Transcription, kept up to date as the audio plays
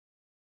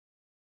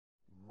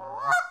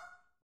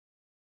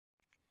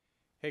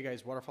Hey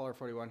guys,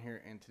 Waterfowler41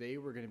 here, and today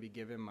we're going to be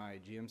giving my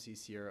GMC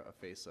Sierra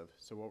a facelift.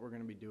 So what we're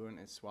going to be doing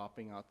is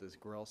swapping out this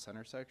grill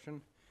center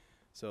section.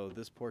 So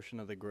this portion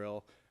of the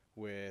grill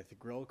with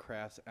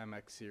Grillcrafts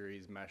MX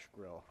Series mesh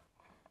grill.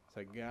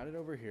 So I got it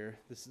over here.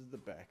 This is the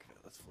back of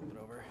it. Let's flip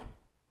it over.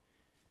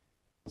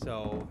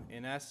 So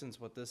in essence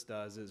what this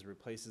does is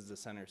replaces the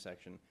center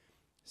section.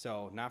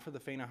 So not for the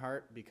faint of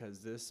heart, because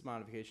this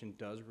modification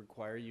does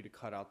require you to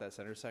cut out that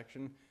center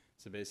section.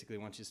 So basically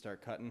once you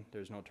start cutting,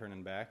 there's no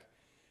turning back.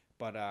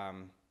 But,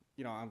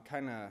 you know, I'm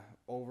kind of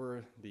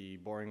over the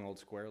boring old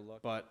square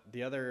look. But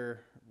the other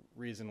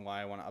reason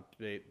why I want to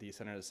update the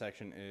center of the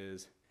section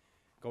is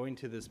going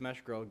to this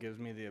mesh grill gives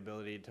me the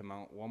ability to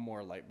mount one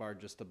more light bar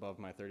just above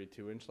my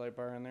 32-inch light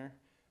bar in there.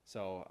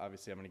 So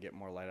obviously I'm going to get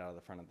more light out of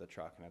the front of the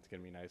truck, and that's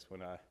going to be nice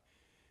when,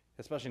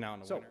 especially now in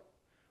the winter.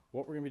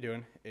 What we're going to be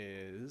doing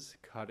is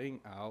cutting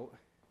out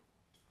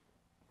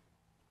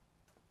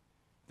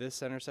this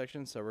center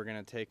section. So we're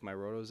going to take my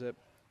roto zip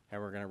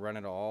and we're going to run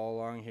it all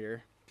along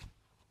here,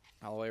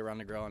 all the way around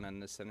the grill, and then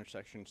this center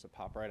section should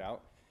pop right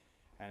out.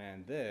 And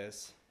then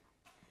this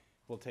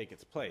will take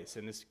its place,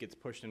 and this gets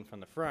pushed in from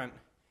the front,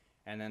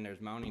 and then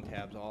there's mounting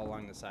tabs all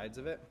along the sides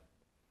of it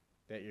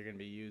that you're going to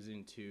be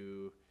using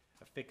to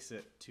affix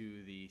it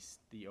to the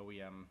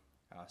OEM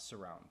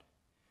surround.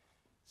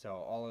 So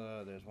all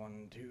of there's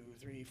 1, 2,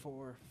 3,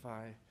 4,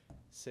 5,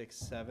 6,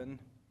 7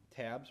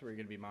 tabs where you're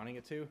going to be mounting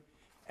it to,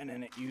 and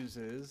then it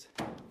uses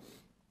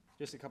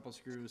just a couple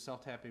screws,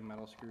 self-tapping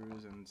metal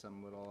screws, and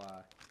some little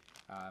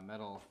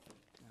metal,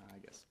 I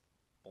guess,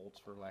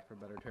 bolts for lack of a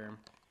better term,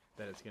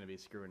 that it's going to be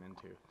screwing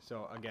into.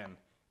 So again,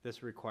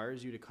 this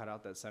requires you to cut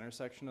out that center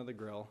section of the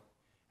grill,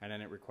 and then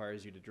it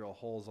requires you to drill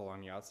holes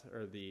along the outside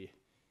or the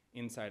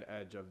inside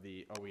edge of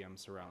the OEM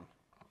surround.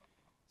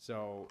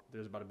 So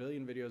there's about 1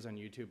 billion videos on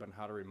YouTube on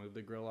how to remove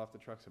the grill off the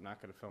truck, so I'm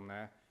not going to film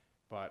that,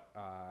 but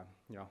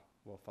you know,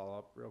 we'll follow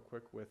up real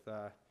quick with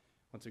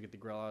once we get the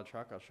grill out of the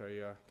truck. I'll show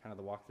you kind of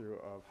the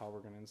walkthrough of how we're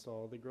going to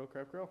install the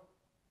Grillcraft grill.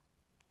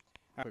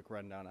 A quick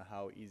rundown of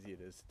how easy it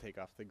is to take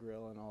off the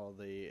grill and all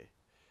the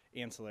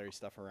ancillary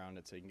stuff around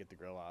it so you can get the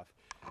grill off.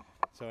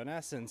 So in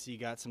essence, you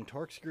got some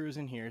torque screws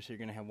in here, so you're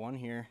going to have one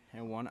here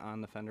and one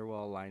on the fender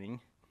well lining.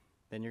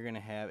 Then you're going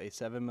to have a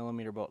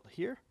 7mm bolt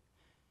here,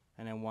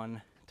 and then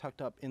one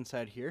tucked up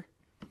inside here.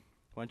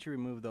 Once you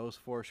remove those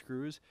 4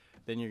 screws,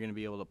 then you're going to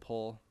be able to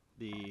pull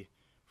the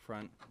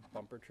front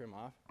bumper trim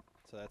off.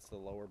 So that's the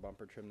lower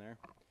bumper trim there.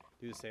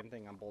 Do the same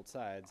thing on both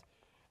sides.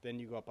 Then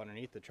you go up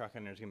underneath the truck,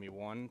 and there's going to be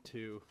 1,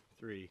 2,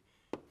 3,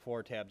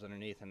 4 tabs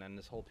underneath, and then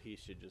this whole piece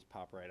should just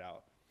pop right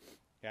out.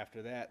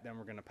 After that, then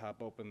we're going to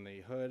pop open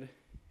the hood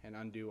and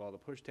undo all the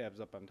push tabs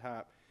up on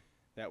top.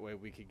 That way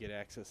we could get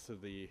access to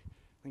the,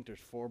 I think there's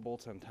 4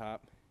 bolts on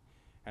top.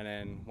 And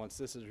then once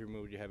this is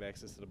removed, you have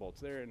access to the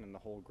bolts there, and then the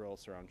whole grill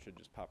surround should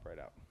just pop right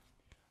out.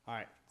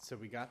 Alright, so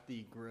we got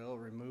the grill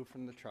removed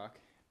from the truck.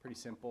 Pretty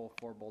simple,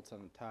 4 bolts on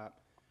the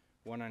top,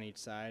 1 on each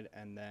side,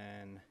 and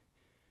then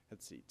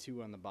let's see,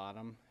 2 on the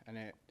bottom. And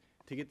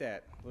to get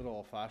that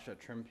little fascia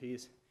trim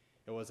piece,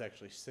 it was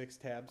actually 6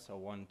 tabs, so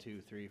 1, 2,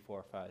 3,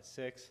 4, 5,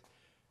 6.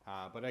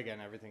 But again,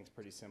 everything's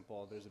pretty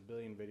simple. There's 1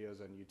 billion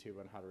videos on YouTube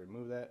on how to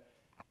remove that,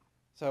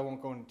 so I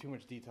won't go into too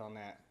much detail on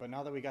that. But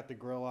now that we got the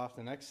grill off,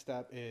 the next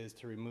step is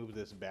to remove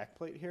this back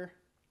plate here.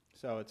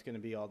 So it's going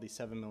to be all these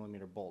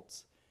 7mm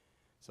bolts.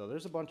 So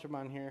there's a bunch of them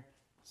on here,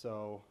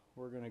 so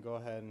we're going to go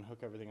ahead and hook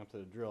everything up to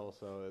the drill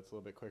so it's a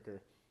little bit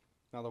quicker.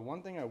 Now the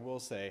one thing I will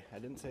say, I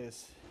didn't say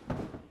this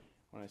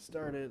when I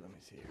started, let me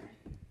see here.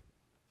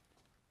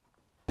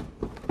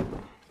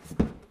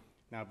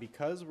 Now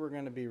because we're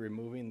going to be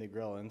removing the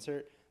grill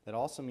insert, that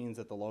also means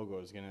that the logo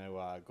is going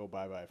to go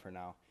bye-bye for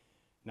now.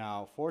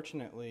 Now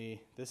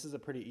fortunately, this is a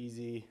pretty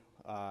easy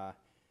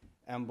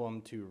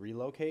emblem to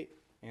relocate,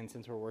 and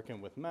since we're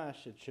working with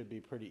mesh, it should be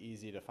pretty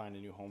easy to find a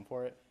new home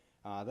for it.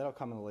 That'll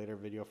come in a later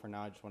video. For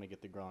now, I just want to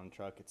get the grill on the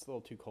truck. It's a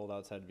little too cold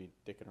outside to be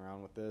dicking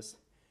around with this.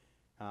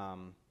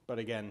 But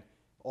again,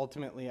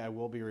 ultimately I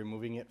will be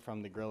removing it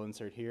from the grill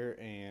insert here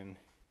and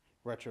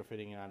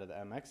retrofitting it onto the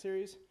MX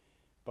series.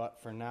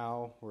 But for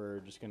now, we're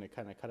just going to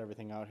kind of cut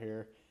everything out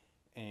here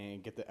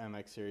and get the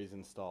MX series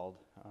installed.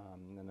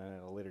 And then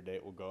at a later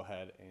date, we'll go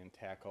ahead and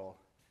tackle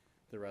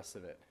the rest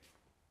of it.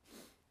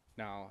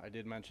 Now, I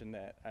did mention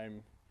that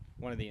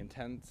one of the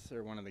intents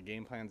or one of the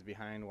game plans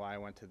behind why I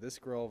went to this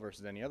grill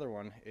versus any other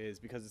one is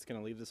because it's going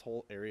to leave this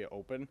whole area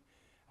open.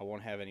 I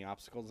won't have any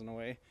obstacles in the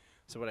way.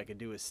 So what I could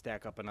do is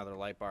stack up another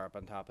light bar up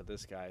on top of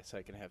this guy so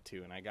I can have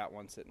 2. And I got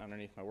one sitting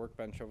underneath my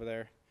workbench over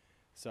there.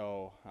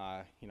 So,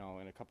 you know,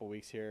 in a couple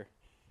weeks here,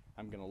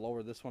 I'm going to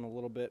lower this one a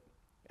little bit,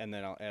 and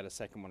then I'll add a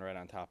second one right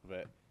on top of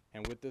it.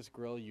 And with this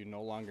grill, you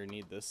no longer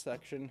need this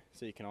section,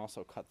 so you can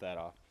also cut that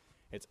off.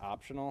 It's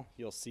optional.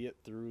 You'll see it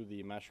through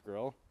the mesh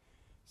grill.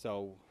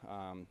 So,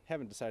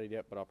 haven't decided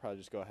yet, but I'll probably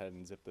just go ahead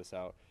and zip this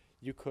out.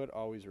 You could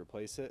always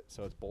replace it,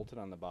 so it's bolted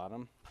on the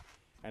bottom.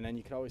 And then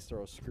you could always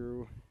throw a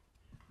screw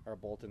or a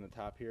bolt in the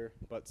top here,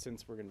 but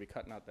since we're going to be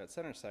cutting out that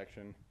center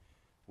section,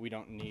 we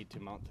don't need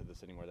to mount to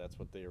this anymore. That's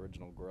what the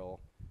original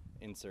grill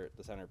insert,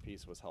 the center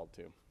piece, was held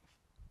to.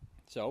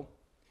 So,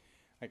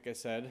 like I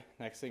said,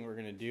 next thing we're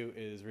gonna do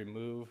is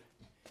remove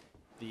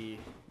the,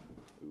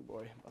 oh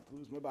boy, I'm about to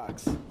lose my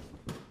box.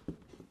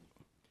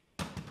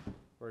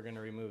 We're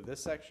gonna remove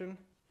this section,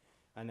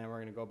 and then we're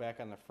gonna go back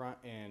on the front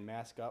and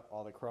mask up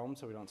all the chrome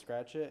so we don't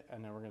scratch it,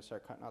 and then we're gonna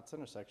start cutting out the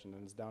center section,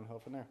 and it's downhill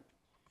from there.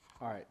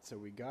 All right, so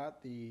we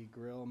got the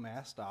grill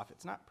masked off.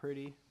 It's not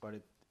pretty, but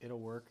it'll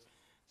work.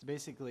 So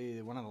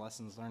basically, one of the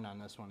lessons learned on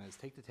this one is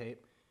take the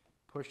tape,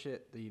 push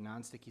it, the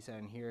non-sticky side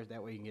in here,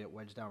 that way you can get it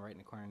wedged down right in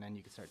the corner, and then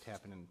you can start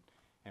tapping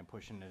and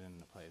pushing it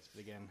into place.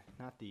 But again,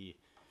 not the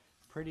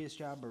prettiest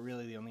job, but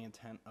really the only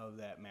intent of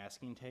that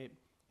masking tape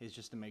is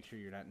just to make sure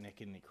you're not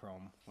nicking the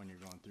chrome when you're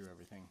going through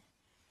everything.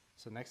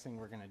 So next thing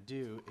we're gonna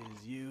do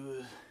is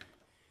use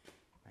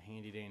a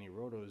handy dandy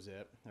roto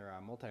zip, or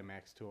a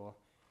multi-max tool,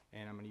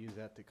 and I'm gonna use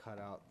that to cut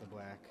out the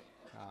black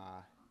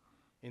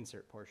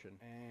insert portion.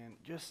 And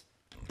just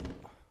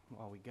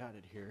while we got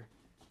it here,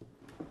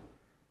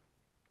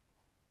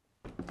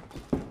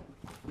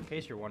 in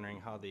case you're wondering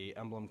how the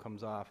emblem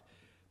comes off,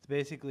 it's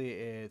basically,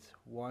 it's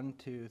 1,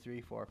 2,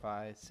 3, 4,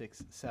 5,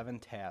 6, 7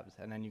 tabs,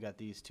 and then you got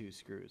these 2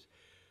 screws.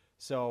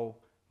 So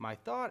my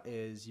thought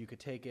is you could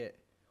take it,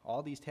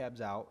 all these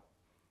tabs out,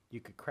 you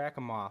could crack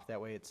them off,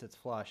 that way it sits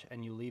flush,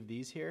 and you leave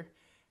these here,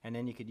 and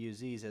then you could use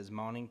these as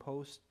mounting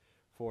posts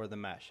for the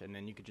mesh, and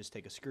then you could just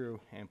take a screw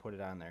and put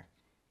it on there.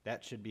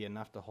 That should be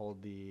enough to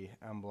hold the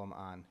emblem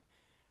on,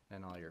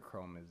 and all your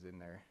chrome is in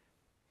there.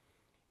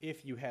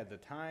 If you had the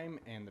time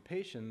and the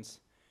patience,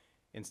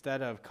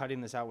 instead of cutting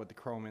this out with the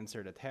chrome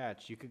insert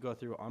attached, you could go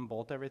through,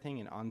 unbolt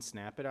everything, and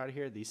unsnap it out of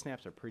here. These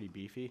snaps are pretty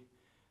beefy,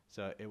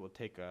 so it will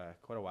take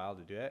quite a while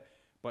to do it.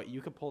 But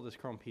you could pull this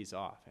chrome piece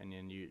off, and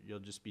then you'll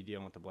just be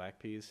dealing with the black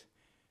piece.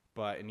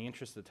 But in the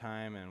interest of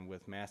time and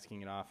with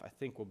masking it off, I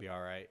think we'll be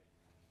all right.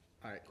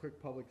 All right,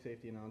 quick public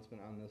safety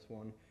announcement on this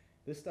one.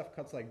 This stuff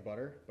cuts like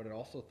butter, but it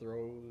also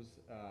throws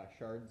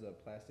shards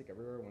of plastic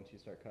everywhere once you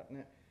start cutting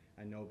it.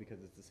 I know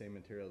because it's the same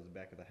material as the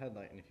back of the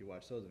headlight, and if you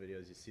watch those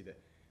videos, you see that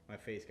my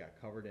face got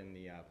covered in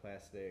the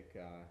plastic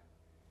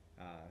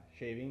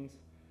shavings.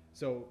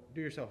 So do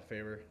yourself a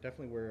favor,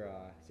 definitely wear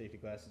safety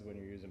glasses when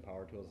you're using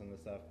power tools and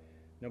this stuff.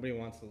 Nobody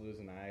wants to lose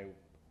an eye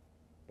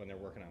when they're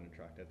working on a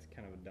truck. That's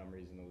kind of a dumb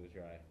reason to lose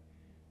your eye.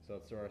 So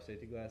let's throw our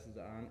safety glasses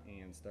on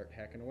and start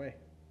hacking away.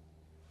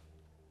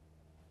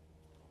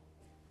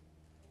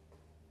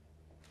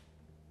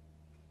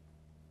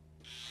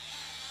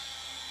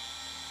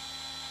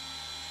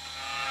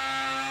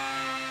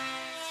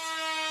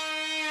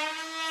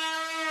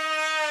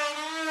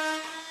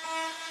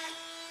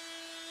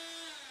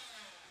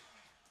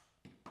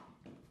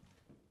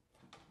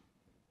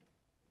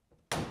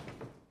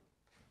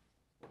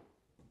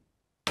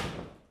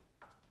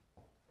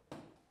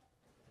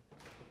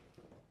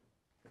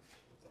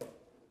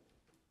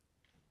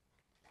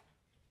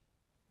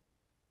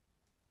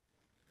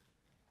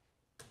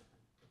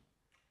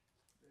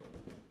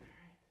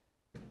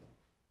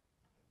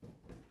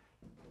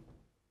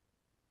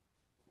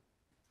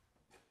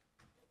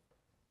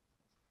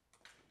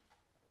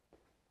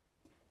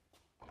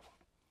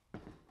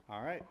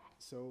 All right,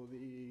 so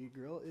the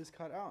grill is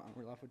cut out and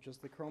we're left with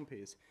just the chrome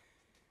piece.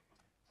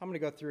 I'm gonna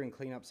go through and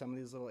clean up some of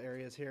these little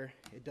areas here.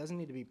 It doesn't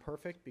need to be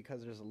perfect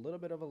because there's a little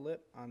bit of a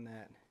lip on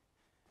that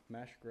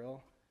mesh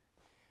grill.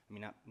 I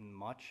mean, not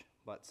much,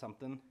 but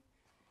something.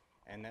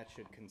 And that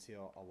should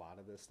conceal a lot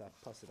of this stuff.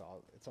 Plus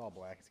it's all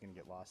black, it's gonna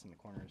get lost in the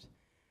corners.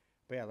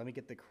 But yeah, let me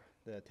get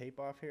the tape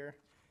off here,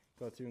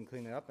 go through and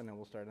clean it up, and then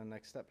we'll start on the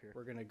next step here.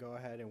 We're gonna go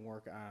ahead and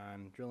work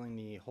on drilling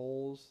the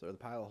holes, or the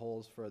pilot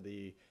holes for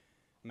the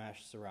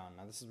mesh surround.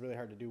 Now this is really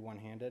hard to do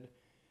one-handed,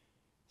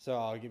 so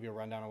I'll give you a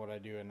rundown of what I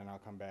do and then I'll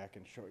come back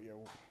and show you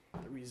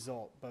the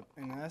result. But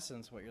in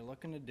essence, what you're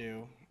looking to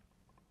do,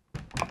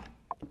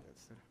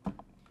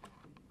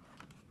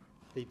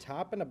 the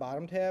top and the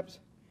bottom tabs,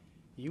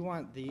 you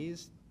want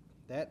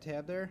that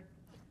tab there,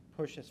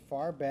 push as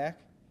far back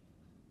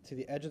to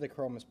the edge of the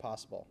chrome as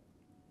possible.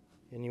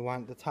 And you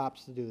want the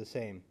tops to do the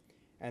same.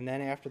 And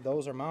then after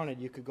those are mounted,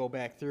 you could go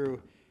back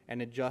through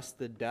and adjust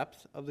the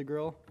depth of the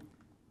grill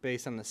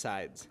based on the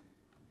sides.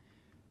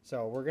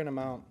 So we're gonna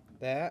mount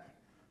that,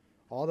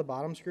 all the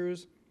bottom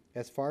screws,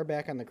 as far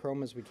back on the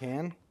chrome as we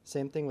can.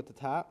 Same thing with the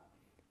top,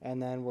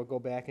 and then we'll go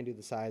back and do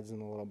the sides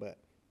in a little bit.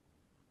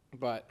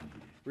 But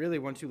really,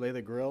 once you lay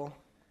the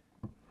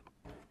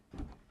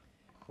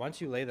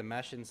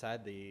mesh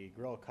inside the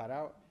grill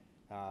cutout,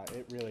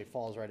 it really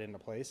falls right into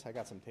place. I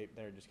got some tape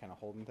there just kind of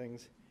holding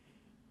things,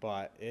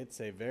 but it's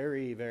a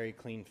very, very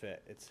clean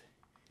fit.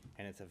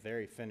 And it's a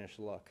very finished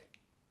look.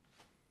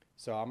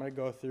 So I'm going to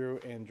go through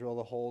and drill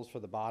the holes for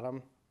the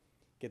bottom,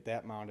 get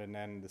that mounted, and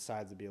then the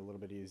sides will be a little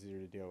bit easier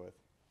to deal with.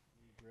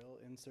 Grill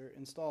insert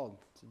installed.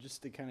 So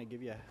just to kind of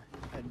give you an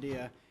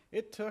idea,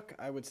 it took,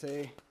 I would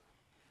say,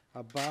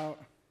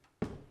 about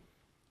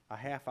a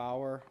half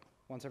hour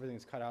once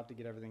everything's cut out to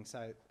get everything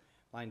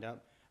lined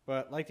up.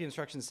 But like the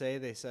instructions say,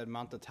 they said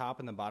mount the top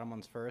and the bottom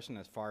ones first and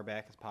as far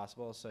back as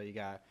possible. So you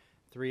got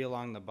 3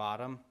 along the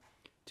bottom,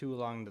 2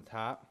 along the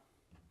top.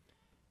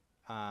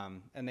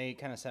 And they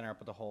kind of center up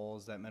with the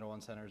holes. That middle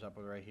one centers up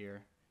with right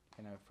here,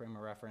 kind of frame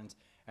of reference.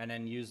 And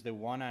then use the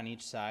one on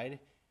each side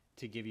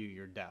to give you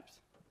your depth.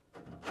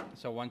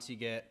 So once you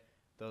get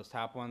those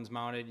top ones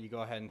mounted, you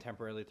go ahead and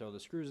temporarily throw the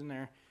screws in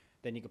there.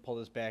 Then you can pull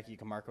this back, you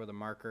can mark it with a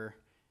marker,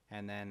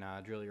 and then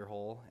drill your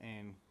hole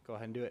and go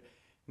ahead and do it.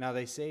 Now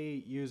they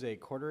say use a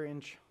 1/4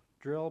 inch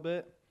drill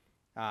bit.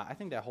 I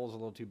think that hole's a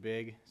little too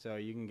big, so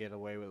you can get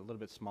away with a little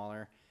bit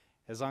smaller.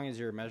 As long as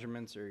your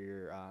measurements or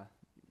your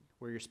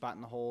where you're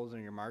spotting the holes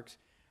and your marks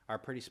are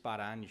pretty spot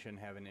on, you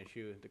shouldn't have an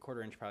issue. The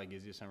 1/4 inch probably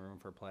gives you some room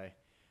for play.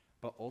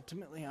 But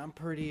ultimately, I'm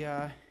pretty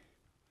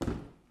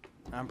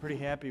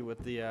happy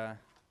with the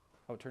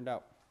how it turned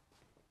out.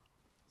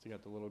 So you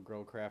got the little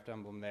Grillcraft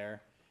emblem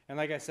there. And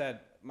like I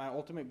said, my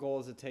ultimate goal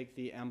is to take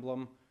the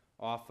emblem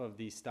off of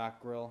the stock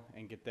grill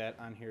and get that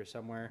on here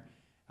somewhere.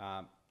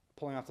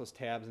 Pulling off those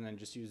tabs and then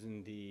just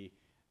using the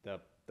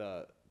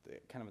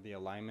kind of the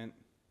alignment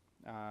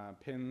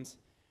pins.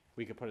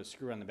 We could put a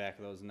screw on the back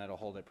of those and that'll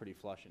hold it pretty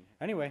flush in.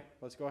 Anyway,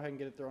 let's go ahead and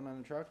get it thrown on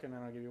the truck and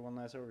then I'll give you one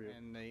last overview.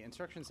 And the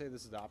instructions say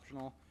this is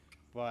optional,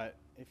 but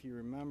if you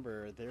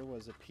remember, there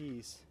was a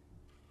piece,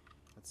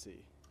 let's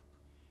see,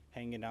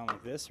 hanging down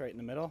like this right in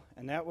the middle,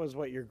 and that was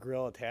what your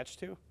grill attached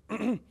to.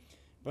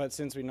 But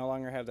since we no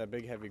longer have that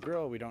big heavy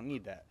grill, we don't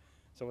need that.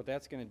 So what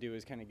that's going to do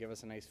is kind of give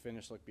us a nice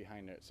finished look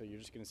behind it. So you're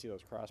just going to see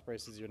those cross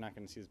braces. You're not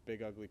going to see this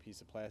big ugly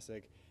piece of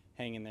plastic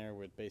hanging there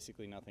with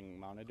basically nothing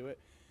mounted to it.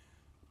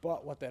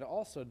 But what that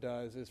also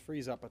does is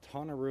frees up a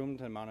ton of room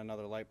to mount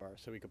another light bar.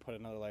 So we could put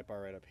another light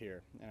bar right up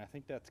here. And I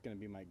think that's going to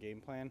be my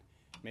game plan.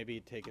 Maybe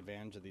take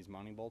advantage of these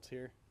mounting bolts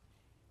here.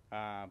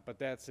 But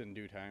that's in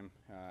due time.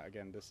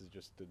 Again, this is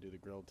just to do the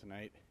grill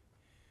tonight.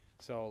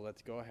 So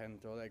let's go ahead and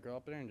throw that grill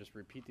up there and just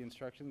repeat the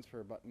instructions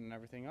for buttoning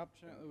everything up.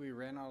 Fortunately, we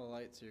ran out of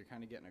light, so you're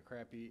kind of getting a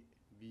crappy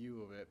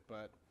view of it,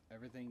 but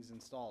everything's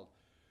installed.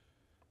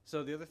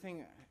 So the other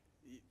thing,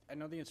 I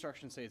know the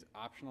instructions say it's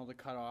optional to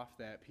cut off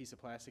that piece of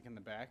plastic in the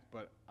back,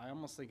 but I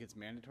almost think it's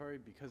mandatory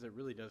because it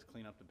really does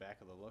clean up the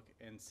back of the look.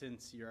 And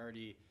since you're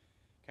already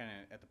kind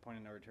of at the point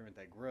of no return with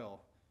that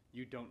grill,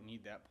 you don't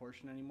need that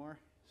portion anymore.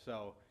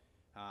 So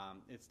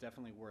it's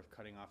definitely worth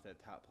cutting off that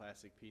top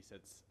plastic piece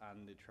that's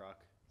on the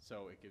truck,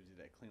 so it gives you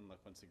that clean look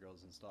once the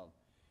grill's installed.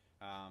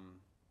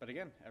 But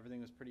again,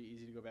 everything was pretty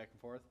easy to go back and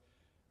forth,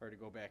 or to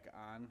go back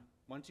on.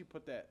 Once you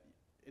put that,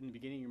 in the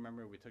beginning, you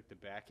remember we took the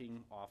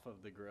backing off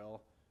of the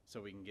grill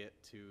so we can get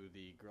to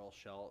the grill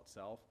shell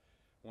itself.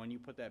 When you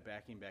put that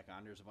backing back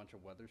on, there's a bunch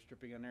of weather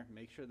stripping on there.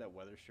 Make sure that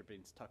weather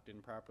stripping's tucked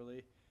in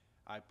properly.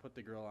 I put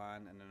the grill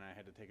on and then I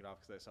had to take it off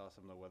because I saw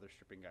some of the weather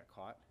stripping got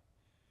caught.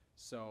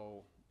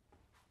 So,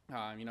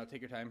 you know,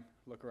 take your time,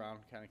 look around,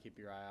 kind of keep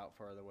your eye out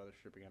for the weather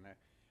stripping on there.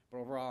 But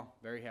overall,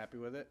 very happy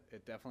with it.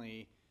 It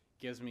definitely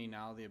gives me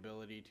now the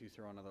ability to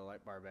throw another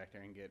light bar back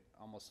there and get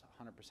almost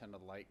 100%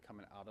 of the light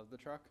coming out of the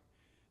truck.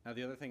 Now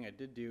the other thing I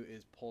did do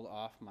is pulled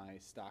off my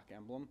stock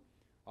emblem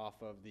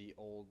off of the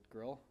old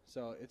grill.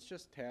 So it's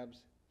just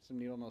tabs, some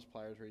needle nose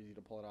pliers are easy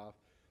to pull it off.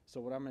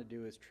 So what I'm going to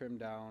do is trim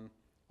down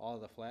all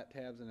of the flat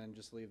tabs and then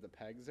just leave the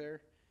pegs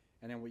there.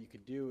 And then what you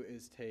could do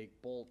is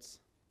take bolts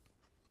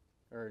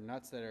or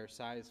nuts that are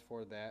sized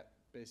for that,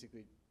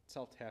 basically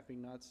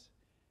self-tapping nuts,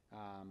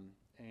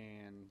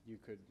 and you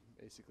could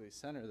basically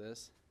center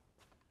this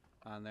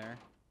on there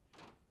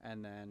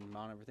and then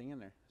mount everything in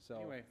there. So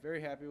anyway,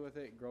 very happy with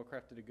it.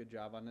 Grillcraft did a good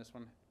job on this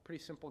one.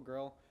 Pretty simple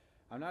grill.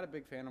 I'm not a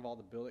big fan of all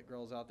the billet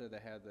grills out there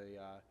that had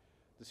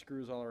the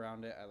screws all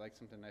around it. I like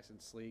something nice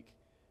and sleek.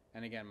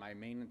 And again, my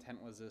main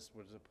intent was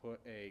to put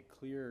a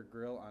clear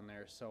grill on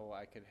there so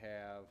I could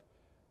have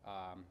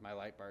my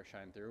light bar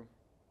shine through.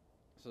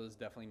 So this is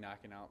definitely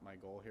knocking out my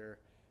goal here.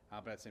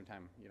 But at the same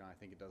time, you know, I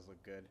think it does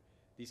look good.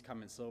 These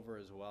come in silver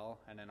as well,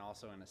 and then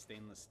also in a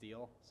stainless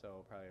steel,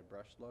 so probably a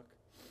brushed look.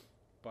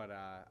 But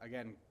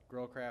again,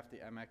 Grillcraft, the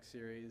MX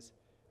Series.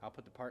 I'll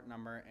put the part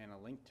number and a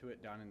link to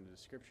it down in the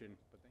description.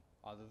 But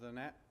other than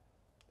that,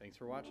 thanks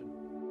for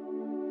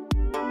watching.